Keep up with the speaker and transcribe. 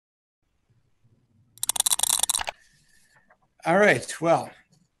All right. Well,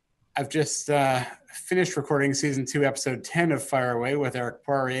 I've just finished recording season 2, episode 10 of Fire Away with Eric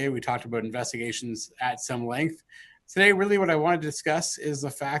Poirier. We talked about investigations at some length. Today, really, what I wanted to discuss is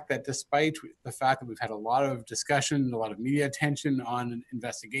the fact that despite the fact that we've had a lot of discussion, a lot of media attention on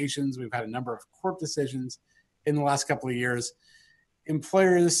investigations, we've had a number of court decisions in the last couple of years,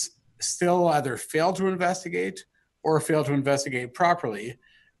 employers still either fail to investigate or fail to investigate properly.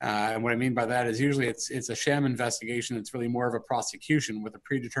 And what I mean by that is usually it's a sham investigation. It's really more of a prosecution with a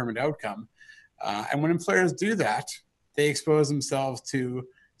predetermined outcome. And when employers do that, they expose themselves to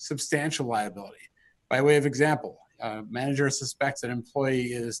substantial liability. By way of example, a manager suspects an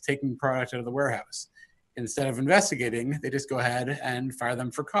employee is taking product out of the warehouse. Instead of investigating, they just go ahead and fire them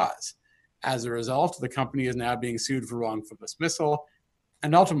for cause. As a result, the company is now being sued for wrongful dismissal.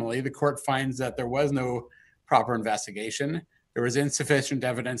 And ultimately, the court finds that there was no proper investigation. There was insufficient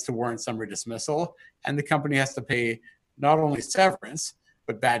evidence to warrant summary dismissal, and the company has to pay not only severance,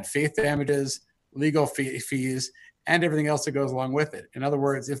 but bad faith damages, legal fees, and everything else that goes along with it. In other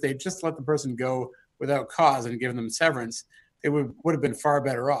words, if they just let the person go without cause and given them severance, they would have been far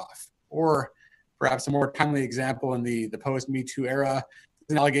better off. Or perhaps a more timely example in the post-Me Too era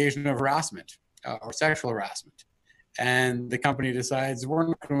is an allegation of harassment or sexual harassment. And the company decides, we're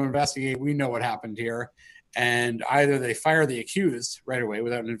not going to investigate. We know what happened here. And either they fire the accused right away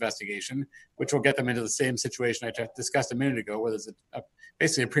without an investigation, which will get them into the same situation I discussed a minute ago, where there's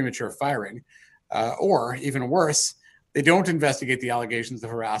basically a premature firing, or even worse, they don't investigate the allegations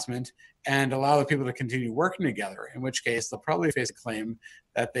of harassment and allow the people to continue working together, in which case they'll probably face a claim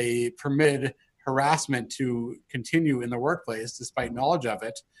that they permitted harassment to continue in the workplace despite knowledge of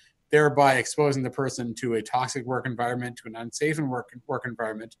it, thereby exposing the person to a toxic work environment, to an unsafe work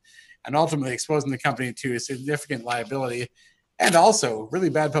environment, and ultimately exposing the company to a significant liability and also really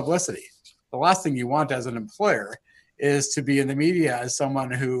bad publicity. The last thing you want as an employer is to be in the media as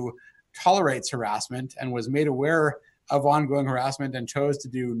someone who tolerates harassment and was made aware of ongoing harassment and chose to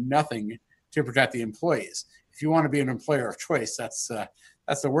do nothing to protect the employees. If you want to be an employer of choice, that's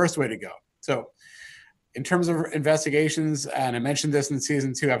the worst way to go. So in terms of investigations, and I mentioned this in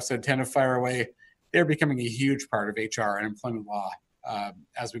season 2, episode 10 of Fire Away, they're becoming a huge part of HR and employment law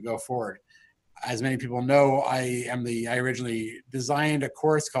as we go forward. As many people know, I originally designed a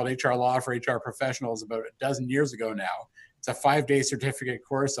course called HR Law for HR Professionals about a dozen years ago now. It's a 5-day certificate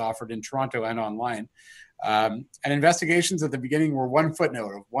course offered in Toronto and online. And investigations at the beginning were one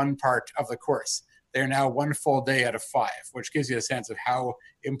footnote of one part of the course. They're now one full day out of 5, which gives you a sense of how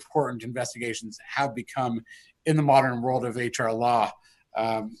important investigations have become in the modern world of HR law.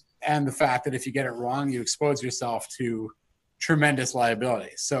 And the fact that if you get it wrong, you expose yourself to tremendous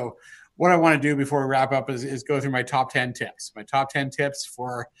liability. So what I want to do before we wrap up is go through my top 10 tips. My top 10 tips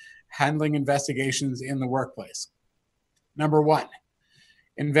for handling investigations in the workplace. Number 1,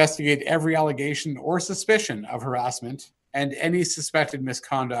 investigate every allegation or suspicion of harassment and any suspected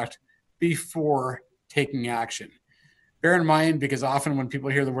misconduct before taking action. Bear in mind, because often when people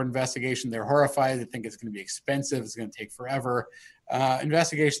hear the word investigation, they're horrified. They think it's going to be expensive. It's going to take forever.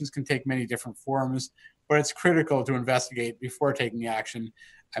 Investigations can take many different forms, but it's critical to investigate before taking action.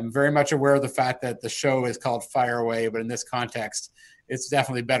 I'm very much aware of the fact that the show is called Fire Away, but in this context, it's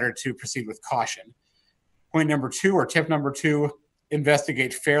definitely better to proceed with caution. Point number 2, or tip number 2,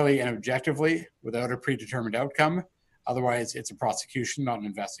 investigate fairly and objectively without a predetermined outcome. Otherwise, it's a prosecution, not an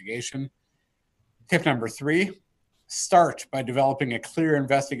investigation. Tip number 3, start by developing a clear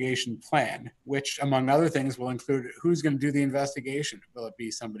investigation plan, which, among other things, will include who's going to do the investigation. Will it be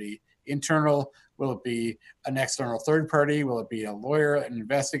somebody internal? Will it be an external third party? Will it be a lawyer, an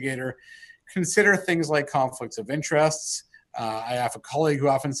investigator? Consider things like conflicts of interests. I have a colleague who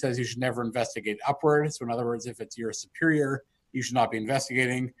often says you should never investigate upward. So in other words, if it's your superior, you should not be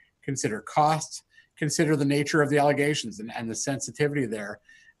investigating. Consider costs. Consider the nature of the allegations and the sensitivity there,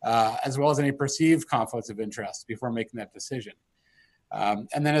 as well as any perceived conflicts of interest before making that decision.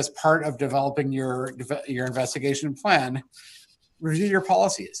 And then as part of developing your investigation plan, review your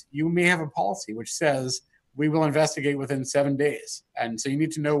policies. You may have a policy which says we will investigate within 7 days. And so you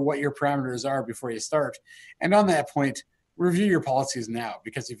need to know what your parameters are before you start. And on that point, review your policies now,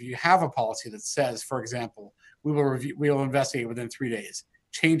 because if you have a policy that says, for example, we will investigate within 3 days,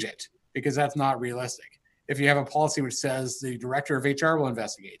 change it, because that's not realistic. If you have a policy which says the director of HR will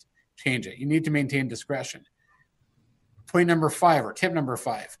investigate, change it. You need to maintain discretion. Point number 5, or tip number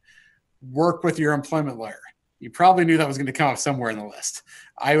 5, work with your employment lawyer. You probably knew that was going to come up somewhere in the list.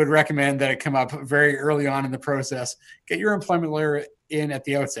 I would recommend that it come up very early on in the process. Get your employment lawyer in at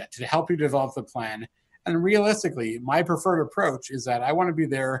the outset to help you develop the plan. And realistically, my preferred approach is that I want to be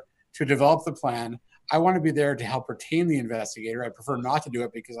there to develop the plan. I want to be there to help retain the investigator. I prefer not to do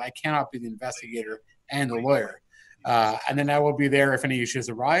it because I cannot be the investigator and the lawyer. And then I will be there if any issues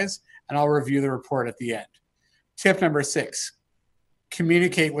arise, and I'll review the report at the end. Tip number 6,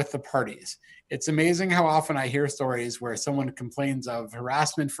 communicate with the parties. It's amazing how often I hear stories where someone complains of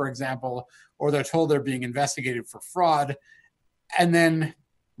harassment, for example, or they're told they're being investigated for fraud, and then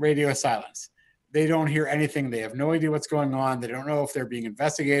radio silence. They don't hear anything. They have no idea what's going on. They don't know if they're being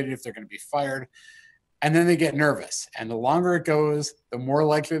investigated, if they're going to be fired. And then they get nervous. And the longer it goes, the more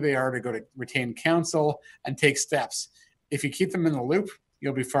likely they are to go to retain counsel and take steps. If you keep them in the loop,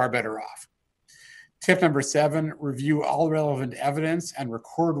 you'll be far better off. Tip number 7, review all relevant evidence and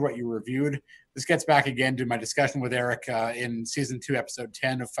record what you reviewed. This gets back again to my discussion with Eric in season 2, episode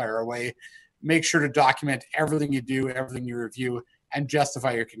 10 of Fire Away. Make sure to document everything you do, everything you review, and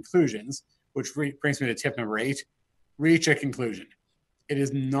justify your conclusions, which brings me to tip number 8, reach a conclusion. It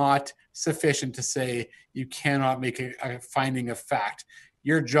is not sufficient to say you cannot make a finding of fact.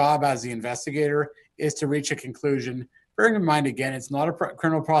 Your job as the investigator is to reach a conclusion. Bearing in mind, again, it's not a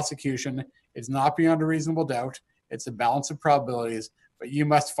criminal prosecution. It's not beyond a reasonable doubt. It's a balance of probabilities, but you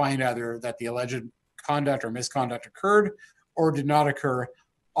must find either that the alleged conduct or misconduct occurred or did not occur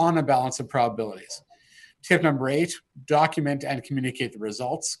on a balance of probabilities. Tip number 8, document and communicate the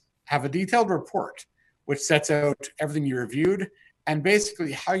results. Have a detailed report which sets out everything you reviewed and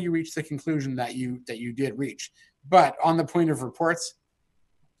basically how you reach the conclusion that you did reach. But on the point of reports,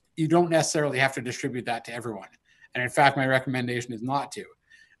 you don't necessarily have to distribute that to everyone. And in fact, my recommendation is not to.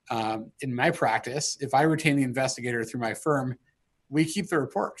 In my practice, if I retain the investigator through my firm, we keep the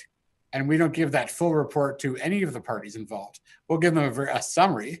report and we don't give that full report to any of the parties involved. We'll give them a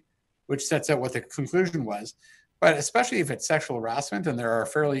summary, which sets out what the conclusion was. But especially if it's sexual harassment and there are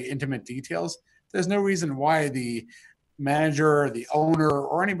fairly intimate details, there's no reason why the manager, the owner,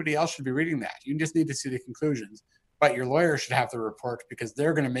 or anybody else should be reading that. You just need to see the conclusions. But your lawyer should have the report because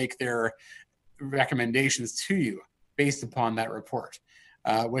they're going to make their recommendations to you based upon that report.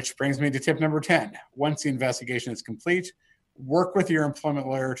 Which brings me to tip number 10. Once the investigation is complete, work with your employment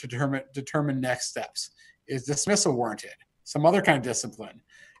lawyer to determine next steps. Is dismissal warranted? Some other kind of discipline?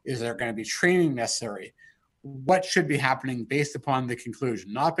 Is there going to be training necessary? What should be happening based upon the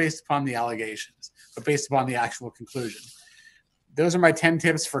conclusion, not based upon the allegations, but based upon the actual conclusion. Those are my 10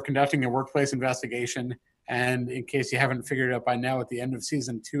 tips for conducting a workplace investigation. And in case you haven't figured it out by now, at the end of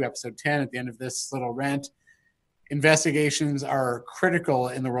season 2, episode 10, at the end of this little rant, investigations are critical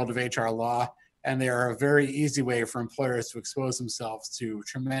in the world of HR law, and they are a very easy way for employers to expose themselves to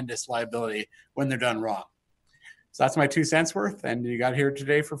tremendous liability when they're done wrong. So that's my 2 cents worth, and you got here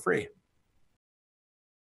today for free.